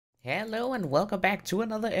Hello and welcome back to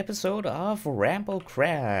another episode of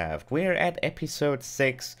RambleCraft. We're at episode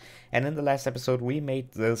 6, and in the last episode we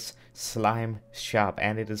made this slime shop,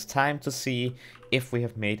 and it is time to see if we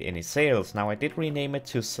have made any sales. Now I did rename it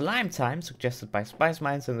to Slime Time, suggested by Spice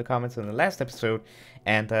Minds in the comments in the last episode,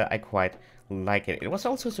 and I quite like it. It was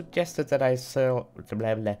also suggested that I sell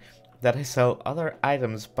other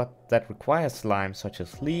items but that require slime, such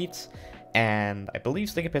as leads and I believe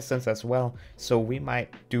sticky pistons as well, so we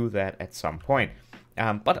might do that at some point.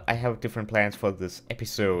 But I have different plans for this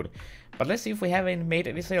episode. But let's see if we haven't made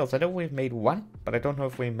any sales. I know we've made one, but I don't know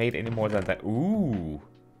if we made any more than that. Ooh.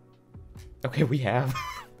 Okay, we have.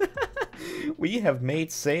 We have made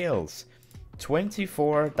sales.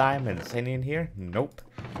 24 diamonds. Any in here? Nope.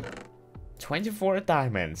 24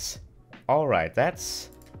 diamonds. Alright, that's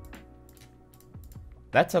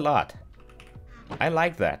a lot. I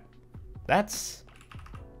like that. That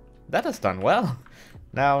has done well.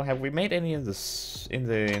 Now, have we made any in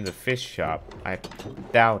the fish shop? I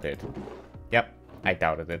doubt it. Yep, I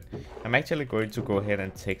doubted it. I'm actually going to go ahead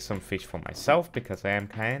and take some fish for myself because I am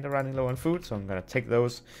kind of running low on food, so I'm gonna take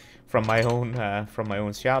those from my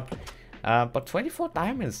own shop. But 24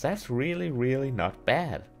 diamonds, that's really not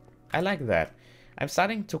bad. I like that. I'm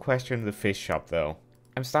starting to question the fish shop though.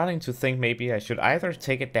 I'm starting to think maybe I should either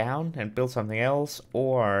take it down and build something else,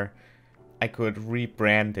 or I could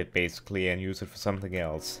rebrand it basically and use it for something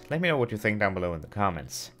else. Let me know what you think down below in the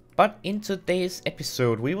comments. But in today's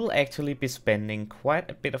episode we will actually be spending quite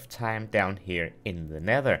a bit of time down here in the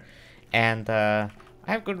Nether. And I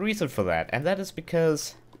have good reason for that, and that is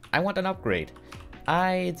because I want an upgrade.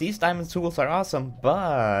 These diamond tools are awesome,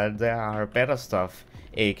 but there are better stuff,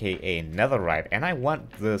 aka netherite, and I want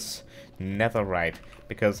this netherite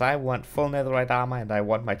because I want full netherite armor and I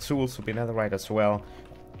want my tools to be netherite as well.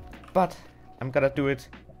 But I'm gonna do it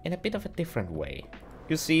in a bit of a different way.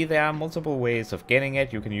 You see, there are multiple ways of getting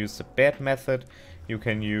it. You can use the bed method, you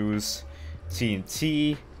can use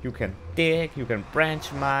TNT, you can dig, you can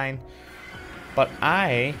branch mine. But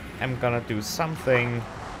I am gonna do something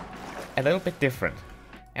a little bit different.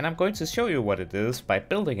 And I'm going to show you what it is by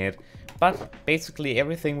building it. But basically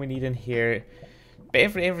everything we need in here,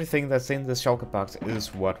 everything that's in the shulker box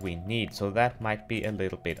is what we need, so that might be a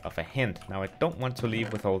little bit of a hint. Now I don't want to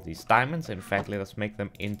leave with all these diamonds. In fact, let us make them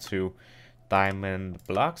into diamond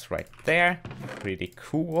blocks right there. Pretty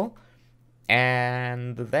cool.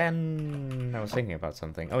 And then I was thinking about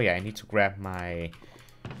something. Oh yeah, I need to grab my,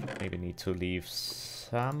 maybe need to leave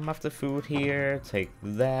some of the food here, take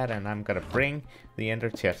that, and I'm gonna bring the ender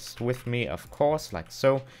chest with me, of course, like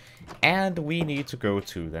so. And we need to go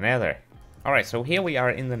to the Nether. Alright, so here we are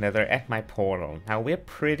in the Nether at my portal. Now we're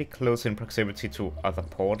pretty close in proximity to other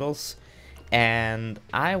portals, and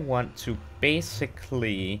I want to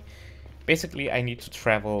basically I need to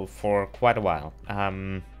travel for quite a while.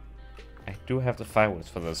 I do have the fireworks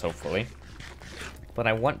for this, hopefully, but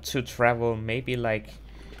I want to travel maybe like,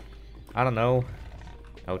 I don't know.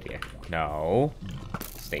 Oh dear, no,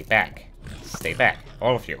 stay back,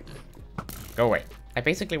 all of you, go away. I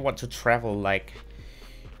basically want to travel like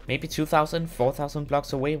maybe 2,000, 4,000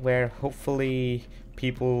 blocks away, where hopefully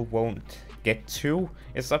people won't get to.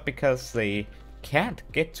 It's not because they can't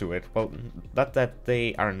get to it, well, not that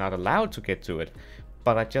they are not allowed to get to it,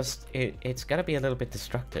 but it's gonna be a little bit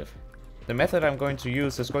destructive. The method I'm going to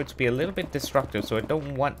use is going to be a little bit destructive, so I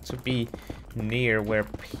don't want to be near where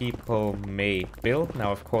people may build.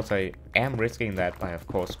 Now, of course, I am risking that by, of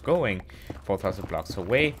course, going 4,000 blocks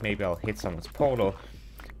away. Maybe I'll hit someone's portal,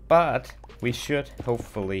 but we should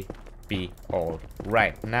hopefully be all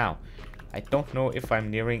right. Now, I don't know if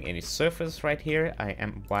I'm nearing any surface right here. I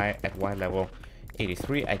am at Y level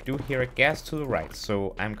 83. I do hear a gas to the right,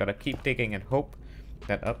 so I'm gonna keep digging and hope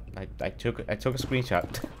that I took a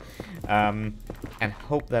screenshot. And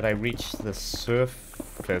hope that I reach the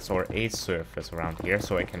surface or a surface around here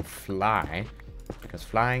so I can fly, because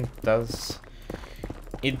flying does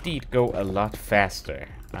indeed go a lot faster.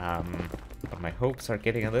 But my hopes are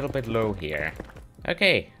getting a little bit low here.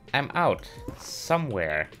 Okay, I'm out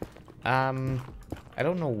somewhere. I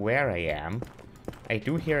don't know where I am. I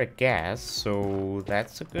do hear a gas, so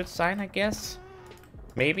that's a good sign, I guess.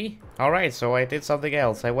 Maybe? Alright, so I did something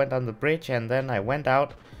else. I went on the bridge and then I went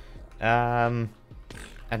out. And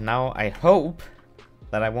now I hope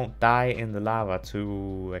that I won't die in the lava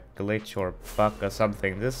to a glitch or bug or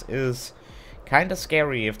something. This is kind of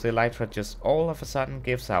scary if the elytra just all of a sudden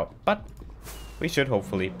gives out. But we should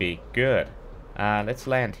hopefully be good. Let's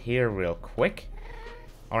land here real quick.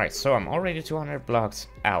 Alright, so I'm already 200 blocks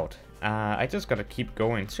out. I just gotta keep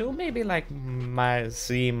going to maybe like my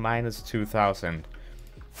Z minus 2000.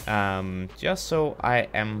 Just so I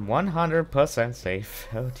am 100% safe,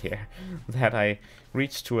 oh dear, that I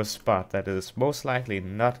reach to a spot that is most likely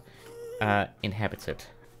not inhabited.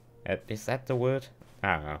 Is that the word?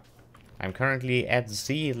 I don't know. I'm currently at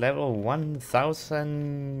Z level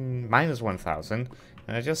 1000, minus 1000,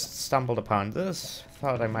 and I just stumbled upon this.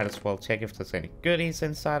 Thought I might as well check if there's any goodies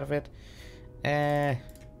inside of it.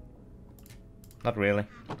 Not really.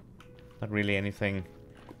 Not really anything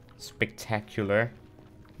spectacular.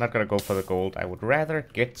 Not gonna go for the gold. I would rather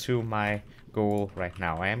get to my goal right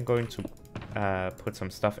now. I am going to put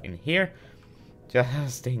some stuff in here,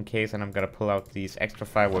 just in case, and I'm gonna pull out these extra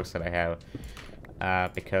fireworks that I have,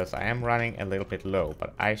 because I am running a little bit low,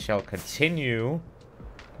 but I shall continue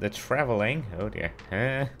the traveling. Oh dear.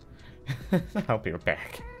 I'll be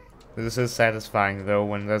back. This is satisfying though,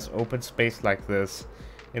 when there's open space like this.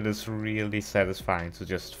 It is really satisfying to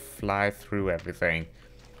just fly through everything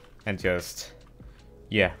and just,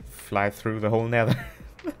 yeah, fly through the whole nether.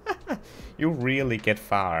 You really get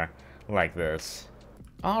far like this.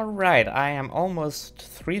 Alright, I am almost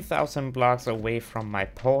 3000 blocks away from my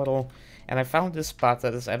portal, and I found this spot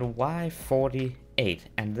that is at Y48,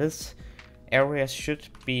 and this area should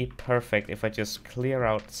be perfect if I just clear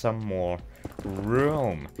out some more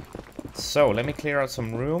room. So let me clear out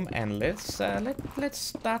some room, and let's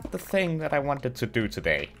start the thing that I wanted to do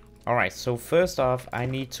today. Alright, so first off, I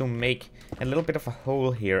need to make a little bit of a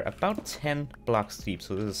hole here, about 10 blocks deep.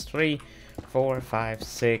 So this is 3, 4, 5,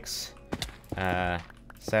 6,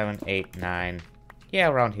 7, 8, 9. Yeah,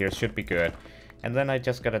 around here should be good. And then I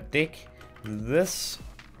just gotta dig this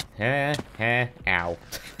out.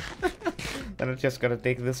 Then I just gotta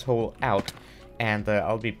dig this hole out. And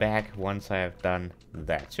I'll be back once I have done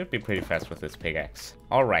that. Should be pretty fast with this pickaxe.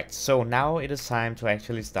 Alright, so now it is time to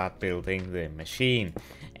actually start building the machine.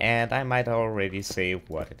 And I might already say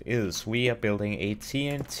what it is. We are building a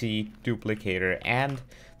TNT duplicator, and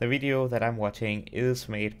the video that I'm watching is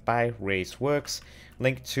made by Raceworks.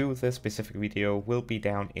 Link to the specific video will be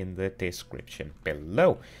down in the description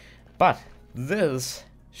below. But this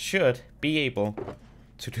should be able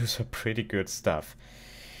to do some pretty good stuff.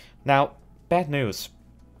 Now, bad news.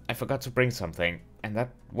 I forgot to bring something, and that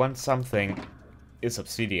one something is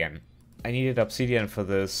obsidian. I needed obsidian for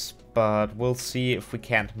this, but we'll see if we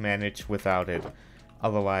can't manage without it.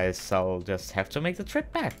 Otherwise, I'll just have to make the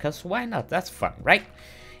trip back, cause why not? That's fun, right?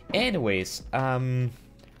 Anyways,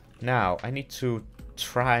 now I need to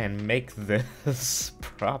try and make this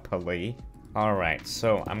properly. Alright,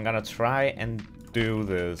 so I'm gonna try and do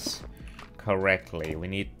this correctly. We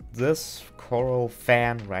need this coral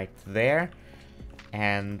fan right there,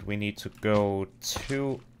 and we need to go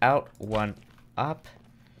 2 out, 1 up,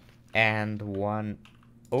 and 1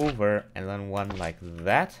 over, and then 1 like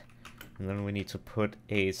that. And then we need to put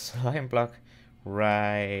a slime block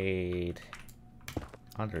right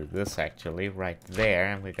under this, actually, right there,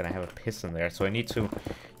 and we're gonna have a piston there. So I need to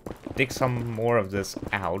dig some more of this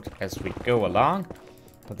out as we go along,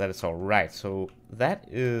 but that is alright. So that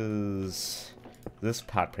is this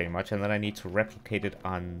part pretty much, and then I need to replicate it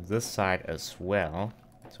on this side as well.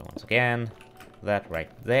 So once again, that right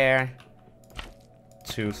there,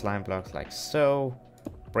 2 slime blocks like so,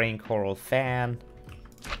 brain coral fan,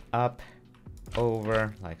 up,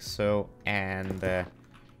 over, like so, and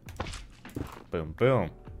boom, boom.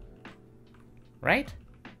 Right?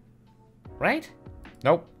 Right?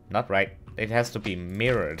 Nope, not right. It has to be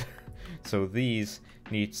mirrored. So these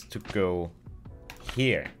needs to go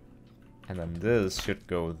here. And then this should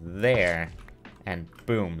go there. And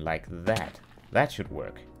boom, like that. That should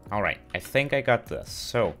work. Alright, I think I got this.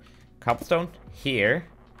 So, cobblestone here.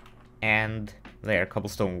 And there,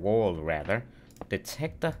 cobblestone wall rather.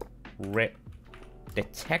 Detector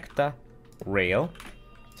rail.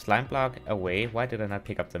 Slime block away. Why did I not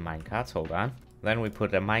pick up the minecarts? Hold on. Then we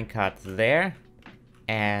put a minecart there.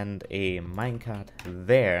 And a minecart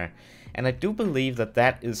there. And I do believe that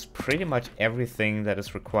that is pretty much everything that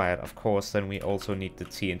is required. Of course, then we also need the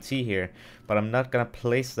TNT here. But I'm not gonna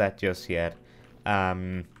place that just yet.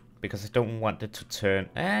 Because I don't want it to turn...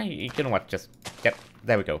 you know what, just... Yep,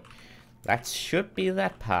 there we go. That should be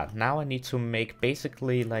that part. Now I need to make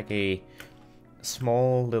basically like a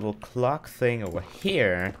small little clock thing over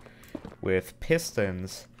here with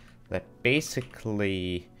pistons that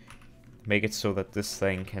basically make it so that this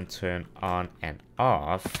thing can turn on and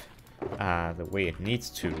off the way it needs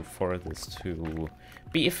to for this to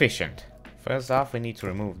be efficient. First off, we need to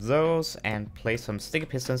remove those and place some sticky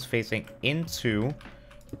pistons facing into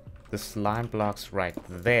the slime blocks right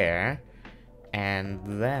there. And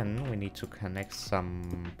then we need to connect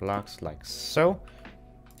some blocks like so.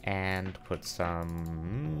 And put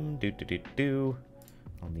some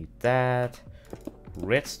I'll need that.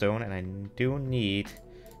 Redstone, and I do need...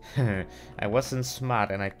 I wasn't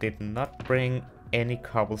smart, and I did not bring any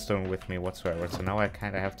cobblestone with me whatsoever. So now I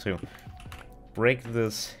kind of have to break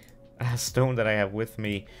this stone that I have with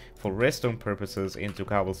me for redstone purposes into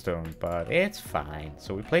cobblestone. But it's fine.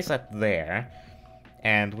 So we place that there.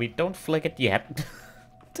 And we don't flick it yet.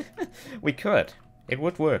 We could. It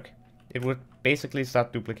would work. It would basically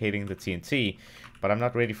start duplicating the TNT, but I'm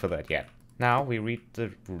not ready for that yet. Now we lead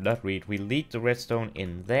the redstone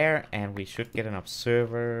in there, and we should get an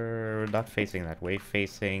observer not facing that way,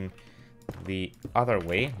 facing the other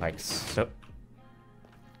way, like so.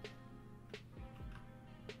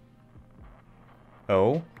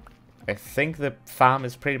 Oh, I think the farm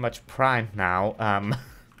is pretty much primed now.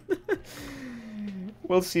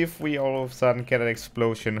 We'll see if we all of a sudden get an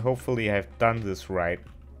explosion. Hopefully I've done this right.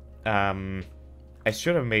 I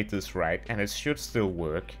should have made this right, and it should still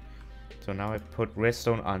work. So now I put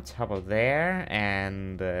redstone on top of there,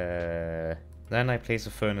 and then I place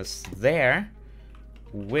a furnace there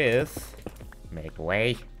with... Make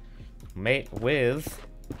way.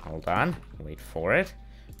 Hold on, wait for it.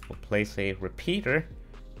 We'll place a repeater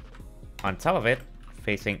on top of it,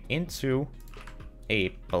 facing into a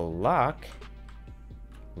block.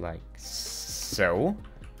 Like so.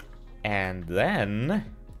 And then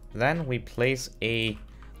we place a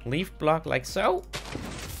leaf block like so.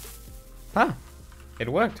 Huh. It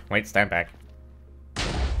worked. Wait, stand back.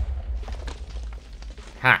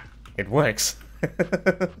 Ha! It works.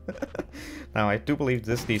 Now I do believe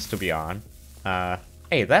this needs to be on.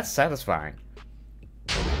 Hey, that's satisfying.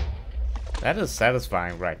 That is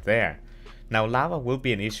satisfying right there. Now lava will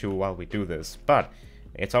be an issue while we do this, but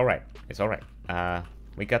it's alright. It's alright.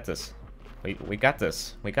 We got this. We got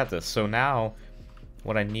this. We got this. So now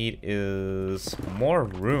what I need is more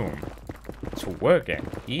room to work in.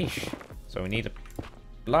 Yeesh. So we need a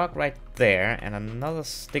block right there and another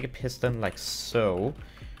sticky piston like so,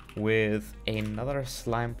 with another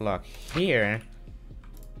slime block here.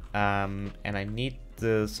 And I need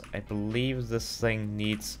this. I believe this thing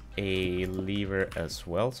needs a lever as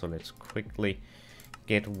well. So let's quickly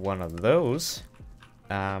get one of those.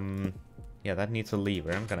 Yeah, that needs a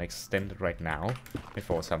lever. I'm gonna extend it right now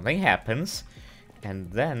before something happens. And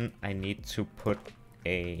then I need to put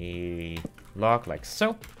a log like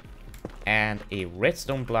so. And a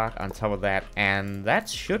redstone block on top of that. And that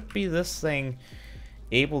should be this thing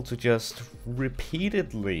able to just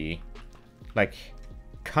repeatedly, like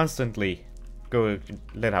constantly go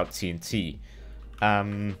let out TNT.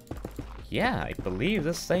 Yeah, I believe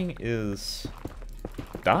this thing is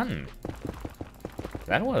done.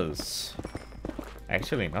 That was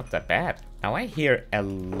actually not that bad. Now I hear a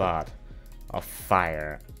lot of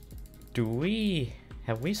fire.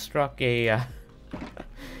 Have we struck a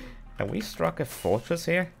have we struck a fortress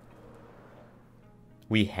here?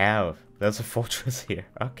 We have. There's a fortress here.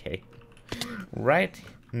 Okay. Right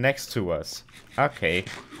next to us. Okay.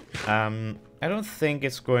 I don't think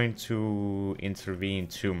it's going to intervene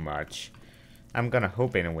too much. I'm gonna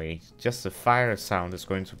hope anyway. Just the fire sound is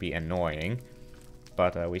going to be annoying.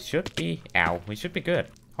 But we should be... Ow. We should be good.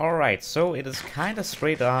 Alright, so it is kinda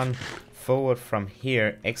straight on forward from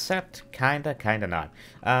here, except kinda not.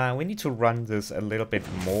 We need to run this a little bit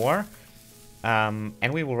more.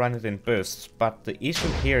 And we will run it in bursts. But the issue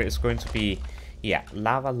here is going to be... Yeah,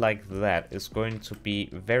 lava like that is going to be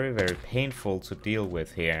very, very painful to deal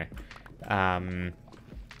with here. I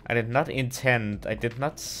did not intend... I did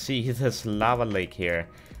not see this lava lake here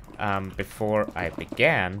before I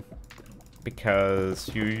began. Because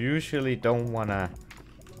you usually don't want to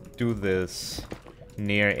do this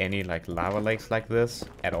near any like lava lakes like this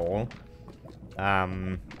at all.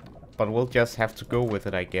 But we'll just have to go with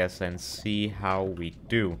it, I guess, and see how we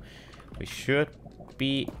do. We should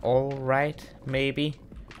be alright, maybe.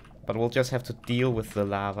 But we'll just have to deal with the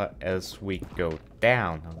lava as we go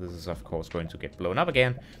down. Now, this is, of course, going to get blown up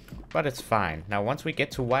again. But it's fine. Now, once we get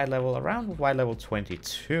to Y level, around Y level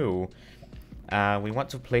 22... we want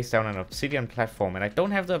to place down an obsidian platform, and I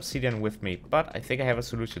don't have the obsidian with me, but I think I have a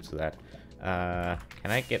solution to that. Can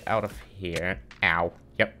I get out of here? Ow.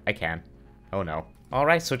 Yep, I can. Oh no.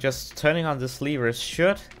 Alright, so just turning on this lever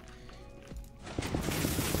should...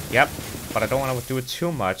 Yep, but I don't want to do it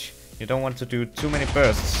too much. You don't want to do too many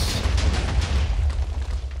bursts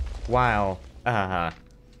while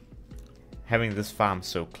having this farm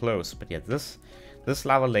so close. But yeah, this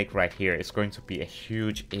lava lake right here is going to be a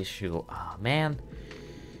huge issue. Oh, man.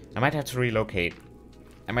 I might have to relocate.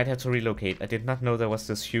 I did not know there was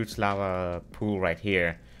this huge lava pool right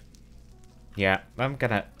here. Yeah, I'm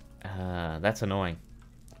gonna... that's annoying.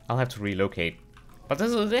 I'll have to relocate. But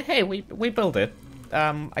this is... Hey, we built it.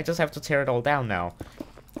 I just have to tear it all down now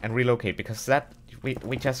and relocate, because that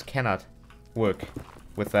we just cannot work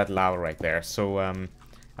with that lava right there. So I'm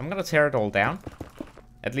gonna tear it all down.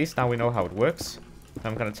 At least now we know how it works.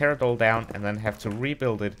 I'm gonna tear it all down and then have to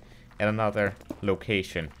rebuild it at another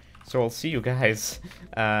location. So I'll see you guys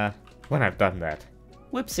when I've done that.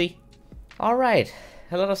 Whoopsie. Alright,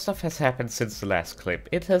 a lot of stuff has happened since the last clip.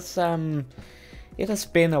 It has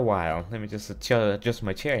been a while. Let me just adjust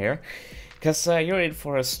my chair here, because you're in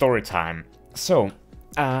for a story time. So,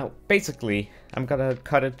 basically, I'm gonna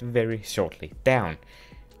cut it very shortly down.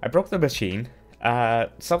 I broke the machine,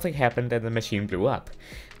 something happened and the machine blew up.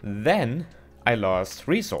 Then I lost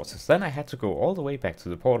resources. Then I had to go all the way back to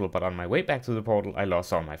the portal, but on my way back to the portal I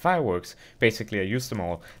lost all my fireworks. Basically I used them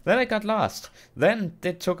all. Then I got lost. Then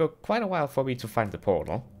it took quite a while for me to find the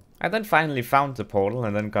portal. I then finally found the portal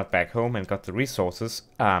and then got back home and got the resources.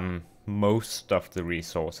 Most of the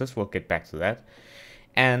resources, we'll get back to that.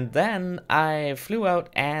 And then I flew out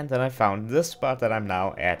and then I found this spot that I'm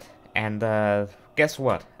now at. And guess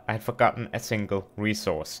what? I had forgotten a single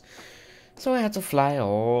resource. So I had to fly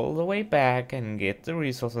all the way back and get the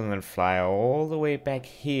resource and then fly all the way back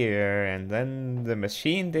here. And then the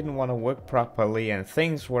machine didn't want to work properly and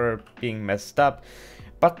things were being messed up.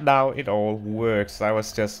 But now it all works. I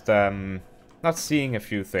was just not seeing a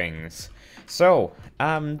few things. So,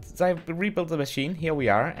 I rebuilt the machine. Here we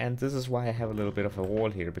are. And this is why I have a little bit of a wall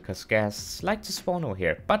here, because ghasts like to spawn over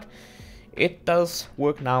here. But it does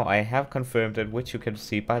work now. I have confirmed it, which you can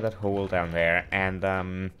see by that hole down there.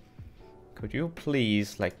 And could you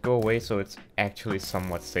please, like, go away so it's actually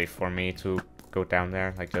somewhat safe for me to go down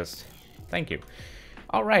there? Like, just... Thank you.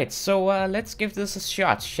 Alright, so let's give this a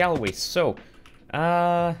shot, shall we? So,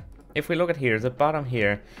 if we look at here, the bottom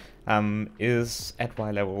here is at Y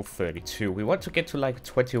level 32. We want to get to, like,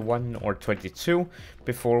 21 or 22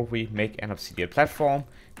 before we make an obsidian platform.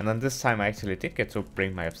 And then this time I actually did get to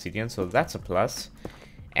bring my obsidian, so that's a plus.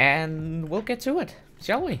 And we'll get to it,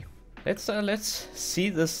 shall we? Let's see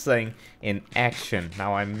this thing in action.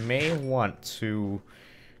 Now I may want to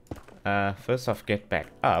first off get back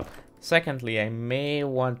up. Secondly, I may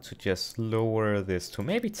want to just lower this to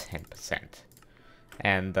maybe 10%.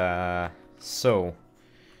 And so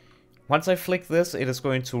once I flick this, it is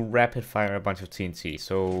going to rapid fire a bunch of TNT.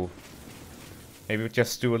 So maybe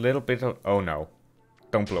just do a little bit of... Oh no,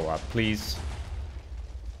 don't blow up, please.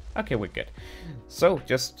 Okay, we're good. So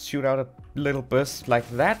just shoot out a little burst like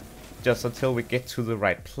that. Just until we get to the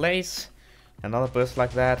right place. Another burst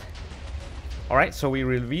like that. Alright, so we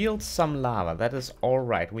revealed some lava. That is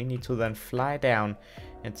alright. We need to then fly down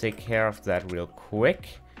and take care of that real quick.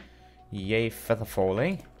 Yay, feather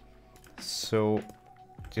falling. So,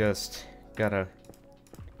 just gotta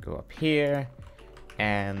go up here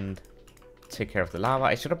and take care of the lava.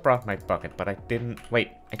 I should have brought my bucket, but I didn't. Wait,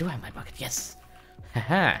 I do have my bucket, yes.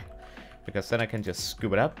 Haha. Because then I can just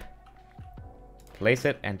scoop it up. Place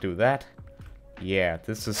it and do that. Yeah,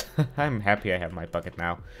 this is... I'm happy I have my bucket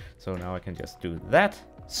now. So now I can just do that.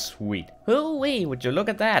 Sweet. Oh, wait, would you look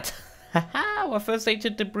at that? Haha, our first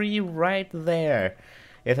ancient debris right there.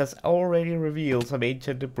 It has already revealed some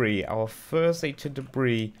ancient debris. Our first ancient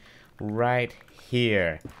debris right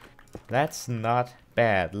here. That's not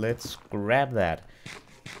bad. Let's grab that.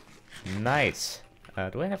 Nice.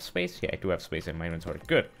 Do I have space? Yeah, I do have space in my inventory.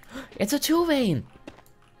 Good. It's a 2-vein.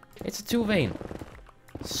 It's a 2-vein.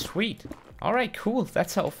 Sweet. Alright, cool.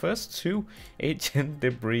 That's our first 2 ancient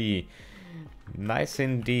debris. Nice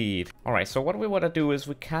indeed. Alright, so what we want to do is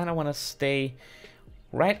we kind of want to stay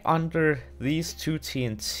right under these 2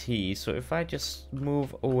 TNT. So if I just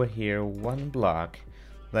move over here 1 block,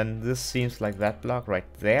 then this seems like that block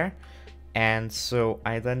right there. And so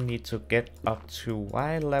I then need to get up to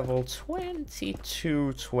Y level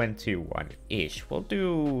 22, 21-ish. We'll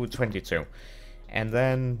do 22. And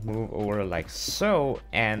then move over like so.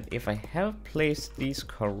 And if I have placed these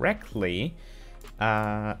correctly,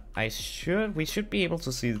 we should be able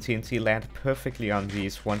to see the TNT land perfectly on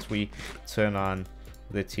these once we turn on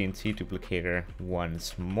the TNT duplicator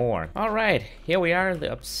once more. Alright, here we are,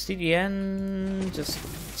 the obsidian. Just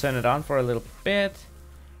turn it on for a little bit.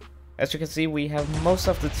 As you can see, we have most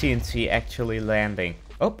of the TNT actually landing.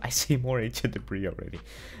 Oh, I see more ancient debris already.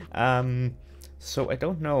 So I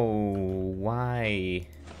don't know why...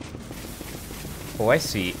 Oh, I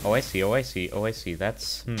see. Oh, I see. Oh, I see. Oh, I see.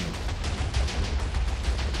 That's...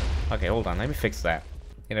 Okay, hold on. Let me fix that.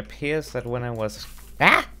 It appears that when I was...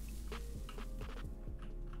 Ah!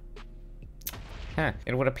 Huh.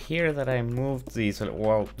 It would appear that I moved these...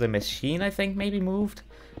 Well, the machine, I think, maybe moved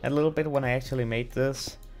a little bit when I actually made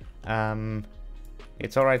this.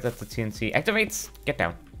 It's alright that the TNT activates. Get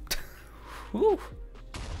down. Whew.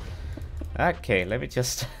 Okay, let me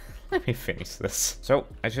just... let me finish this. So,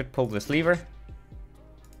 I should pull this lever.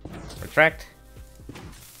 Retract.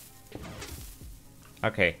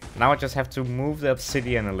 Okay, now I just have to move the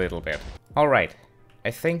obsidian a little bit. Alright, I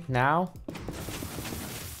think now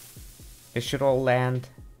it should all land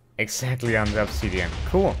exactly on the obsidian.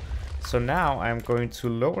 Cool. So now I'm going to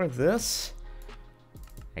lower this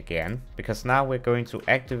again, because now we're going to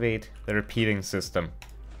activate the repeating system.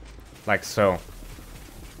 Like so.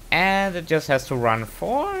 And it just has to run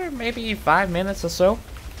for maybe 5 minutes or so.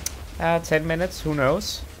 10 minutes, who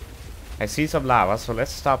knows. I see some lava, so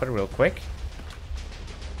let's stop it real quick.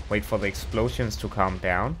 Wait for the explosions to calm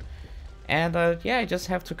down. And yeah, I just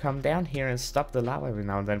have to come down here and stop the lava every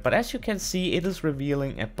now and then. But as you can see, it is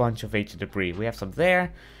revealing a bunch of ancient debris. We have some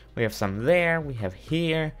there, we have some there, we have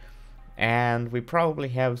here, and we probably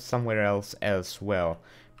have somewhere else as well.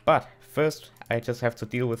 But first, I just have to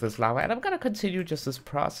deal with this lava, and I'm gonna continue just this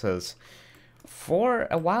process for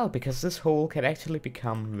a while, because this hole can actually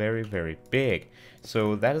become very, very big.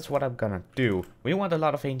 So that is what I'm gonna do. We want a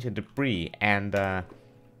lot of ancient debris, and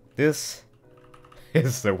this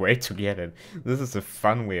is the way to get it. This is a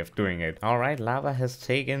fun way of doing it. Alright, lava has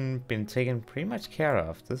been taken pretty much care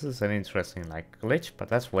of. This is an interesting like glitch, but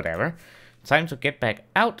that's whatever. Time to get back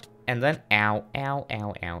out, and then ow, ow,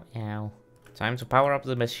 ow, ow, ow. Time to power up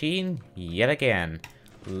the machine yet again.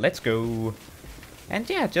 Let's go. And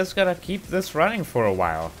yeah, just gotta keep this running for a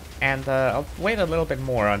while. And I'll wait a little bit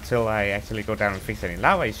more until I actually go down and fix any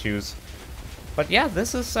lava issues. But yeah,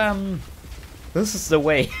 this is the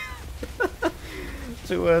way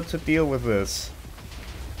to deal with this.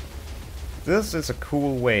 This is a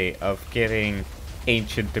cool way of getting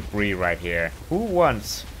ancient debris right here. Who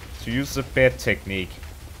wants to use the bed technique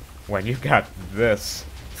when you got this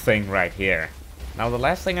thing right here? Now the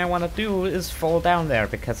last thing I want to do is fall down there,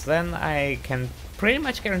 because then I can pretty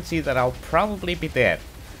much guarantee that I'll probably be dead.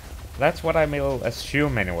 That's what I will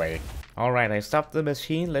assume anyway. Alright, I stopped the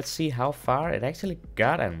machine. Let's see how far it actually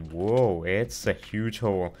got, and whoa, it's a huge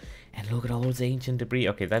hole. And look at all the ancient debris.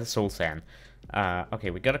 Okay, that is soul sand. Okay,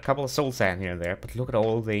 we got a couple of soul sand here and there, but look at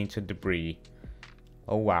all the ancient debris.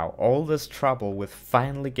 Oh wow, all this trouble with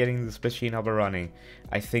finally getting this machine up and running,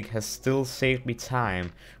 I think has still saved me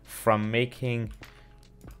time from making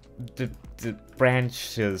the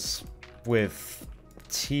branches with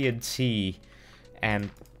TNT and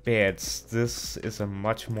beds. This is a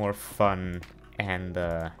much more fun and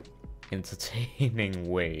entertaining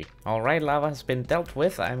way. Alright, lava has been dealt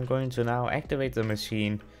with. I'm going to now activate the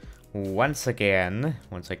machine once again,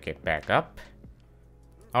 once I get back up.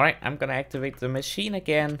 Alright, I'm gonna activate the machine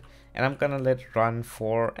again, and I'm gonna let it run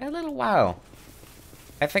for a little while.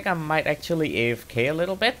 I think I might actually AFK a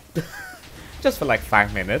little bit, just for like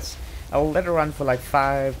 5 minutes. I'll let it run for like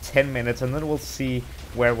 5-10 minutes, and then we'll see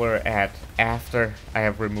where we're at after I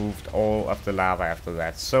have removed all of the lava after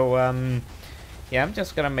that. So, yeah, I'm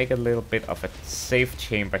just gonna make a little bit of a safe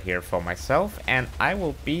chamber here for myself, and I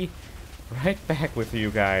will be right back with you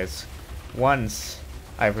guys once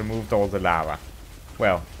I've removed all the lava.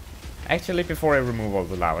 Well, actually before I remove all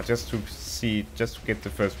the lava, just to get the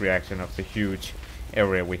first reaction of the huge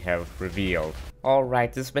area we have revealed.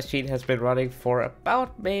 Alright, this machine has been running for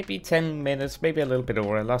about maybe 10 minutes, maybe a little bit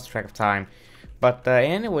over. I lost track of time. But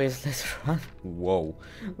anyways, let's run. Whoa.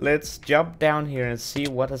 Let's jump down here and see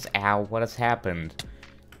what has happened.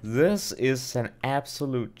 This is an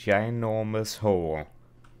absolute ginormous hole.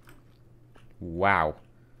 Wow.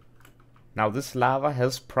 Now this lava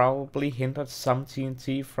has probably hindered some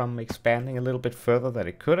TNT from expanding a little bit further than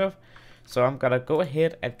it could have. So I'm gonna go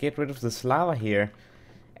ahead and get rid of this lava here.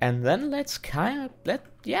 And then let's count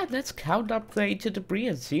up the ancient debris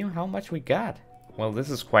and see how much we got. Well, this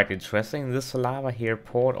is quite interesting. This lava here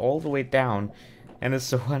poured all the way down, and it's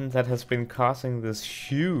the one that has been causing this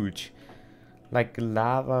huge, like,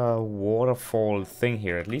 lava waterfall thing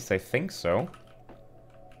here. At least I think so.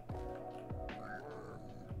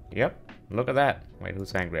 Yep, look at that. Wait,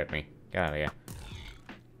 who's angry at me? Get out of here.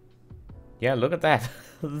 Yeah, look at that.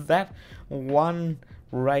 That one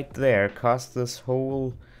right there caused this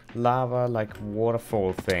whole lava, like,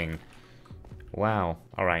 waterfall thing. Wow.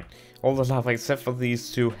 Alright. All the lava except for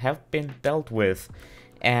these two have been dealt with.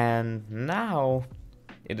 And now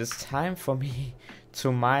it is time for me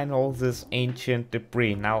to mine all this ancient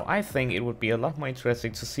debris. Now I think it would be a lot more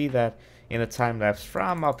interesting to see that in a time lapse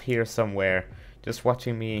from up here somewhere. Just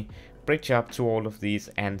watching me bridge up to all of these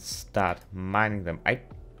and start mining them.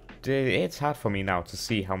 It's hard for me now to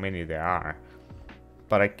see how many there are.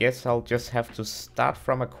 But I guess I'll just have to start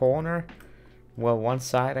from a corner. Well, one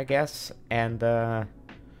side, I guess, and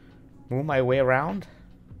move my way around.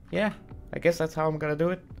 Yeah, I guess that's how I'm gonna do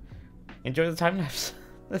it. enjoy the time lapse.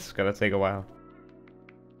 This is gonna take a while.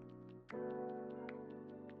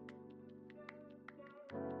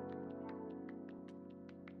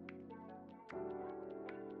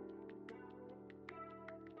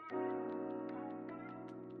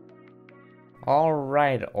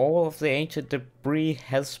 Alright, all of the ancient debris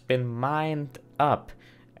has been mined up.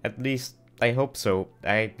 At least, I hope so.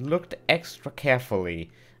 I looked extra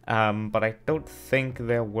carefully, but I don't think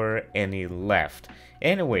there were any left.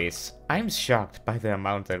 Anyways, I'm shocked by the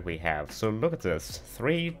amount that we have. So look at this.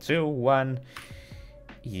 3, 2, 1.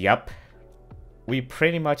 Yup. We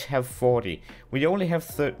pretty much have 40. We only have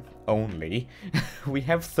we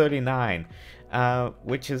have 39,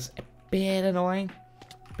 which is a bit annoying.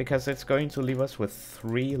 Because it's going to leave us with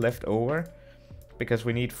 3 left over. Because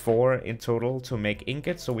we need 4 in total to make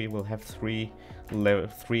ingots, so we will have 3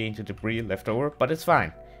 ancient debris left over. But it's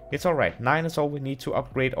fine. It's alright. 9 is all we need to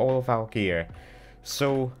upgrade all of our gear.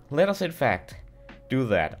 So let us in fact do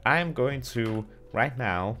that. I'm going to, right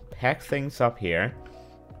now, pack things up here.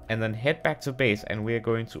 And then head back to base, and we're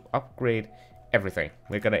going to upgrade everything.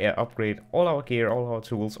 We're going to upgrade all our gear, all our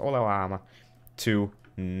tools, all our armor to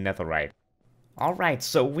netherite. Alright,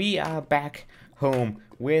 so we are back home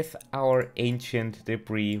with our ancient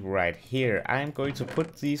debris right here. I'm going to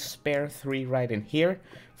put these spare 3 right in here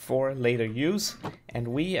for later use. And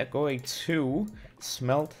we are going to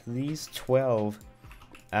smelt these 12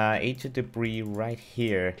 ancient debris right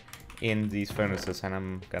here in these furnaces. And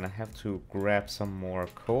I'm gonna have to grab some more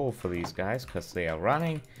coal for these guys because they are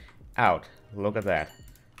running out. Look at that.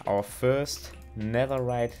 Our first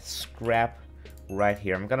netherite scrap right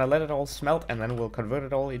here. I'm gonna let it all smelt, and then we'll convert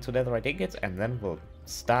it all into netherite ingots, and then we'll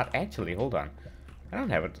start. Actually, hold on. I don't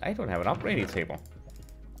have an upgrading table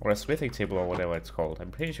or a smithing table or whatever it's called.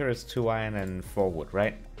 I'm pretty sure it's 2 iron and 4 wood,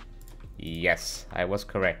 right? Yes, I was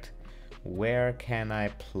correct. Where can I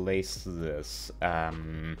place this?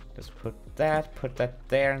 Just put that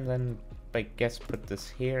there, and then I guess put this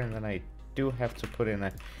here, and then I do have to put in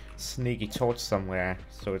a sneaky torch somewhere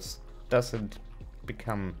so it doesn't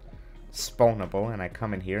become spawnable and I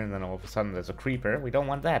come in here and then all of a sudden there's a creeper. We don't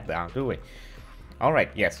want that now, do we?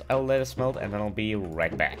 Alright, yes, I'll let it smelt and then I'll be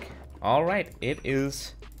right back. Alright, it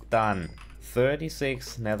is done.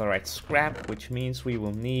 36 netherite scrap, which means we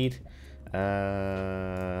will need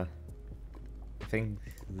I think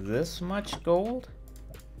this much gold.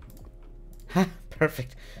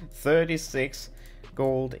 Perfect. 36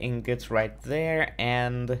 gold ingots right there,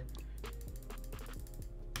 and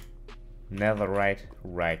netherite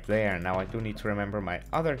right there. Now I do need to remember my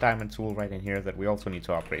other diamond tool right in here that we also need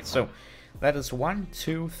to upgrade. So that is 1,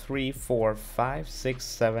 2, 3, 4, 5, 6,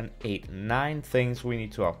 7, 8, 9 things we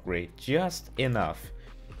need to upgrade. Just enough.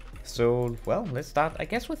 So, well, let's start, I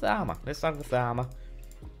guess, with the armor. Let's start with the armor.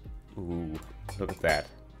 Ooh, look at that.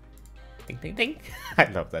 Ding, ding, ding. I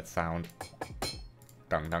love that sound.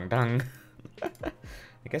 Dung, dung, dung.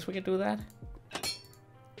 I guess we can do that.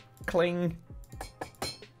 Cling.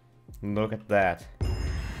 Look at that.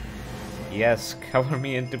 Yes, cover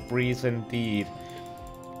me in debris indeed.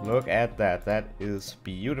 Look at that. That is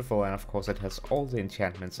beautiful. And of course it has all the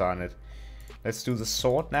enchantments on it. Let's do the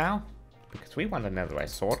sword now. Because we want a netherite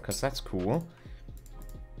sword, because that's cool.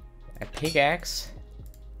 A pickaxe.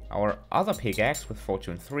 Our other pickaxe with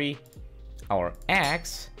fortune 3. Our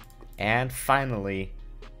axe. And finally,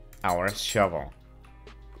 our shovel.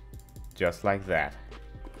 Just like that.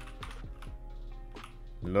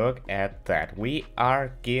 Look at that. We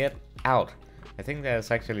are geared out. I think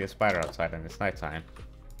there's actually a spider outside and it's nighttime.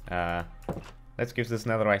 Let's give this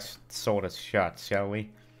netherite sword a shot, shall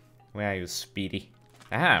we? Where are you, Speedy?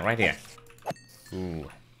 Aha, right here. Ooh.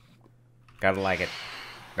 Gotta like it.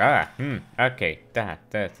 Okay.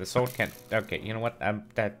 The sword can't... Okay, you know what?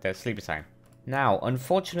 That's sleepy time. Now,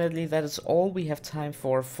 unfortunately, that is all we have time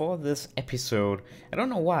for this episode. I don't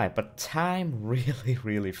know why, but time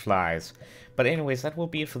really flies. But anyways, that will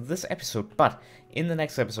be it for this episode. But in the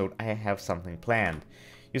next episode, I have something planned.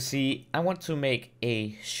 You see, I want to make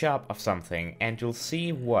a shop of something, and you'll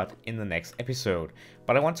see what in the next episode.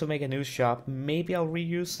 But I want to make a new shop. Maybe I'll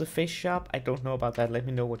reuse the fish shop. I don't know about that. Let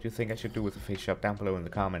me know what you think I should do with the fish shop down below in the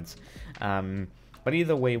comments. But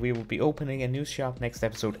either way, we will be opening a new shop next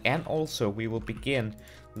episode, and also we will begin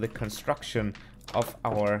the construction of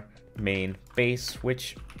our main base,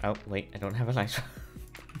 which... Oh, wait, I don't have a light.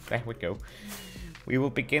 There we go. We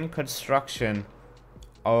will begin construction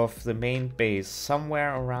of the main base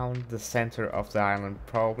somewhere around the center of the island,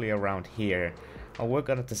 probably around here. We're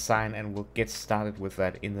gonna design and we'll get started with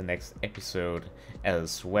that in the next episode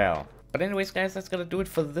as well. But anyways, guys, that's gonna do it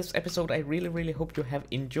for this episode. I really hope you have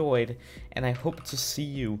enjoyed, and I hope to see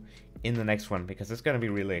you in the next one, because it's gonna be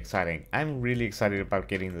really exciting. I'm really excited about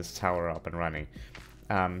getting this tower up and running,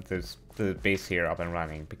 the base here up and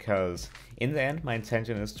running, because in the end my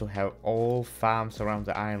intention is to have all farms around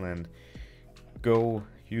the island go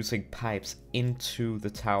using pipes into the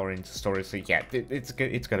tower, into storage. So yeah, it's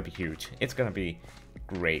gonna be huge. It's gonna be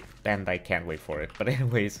great, and I can't wait for it. But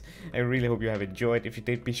anyways, I really hope you have enjoyed. If you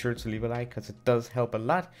did, be sure to leave a like, because it does help a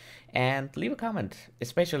lot, and leave a comment,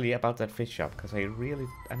 especially about that fish shop, because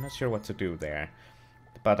I'm not sure what to do there.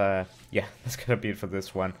 But yeah, that's gonna be it for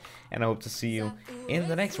this one, and I hope to see you in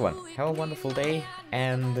the next one. Have a wonderful day,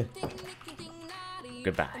 and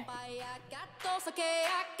goodbye.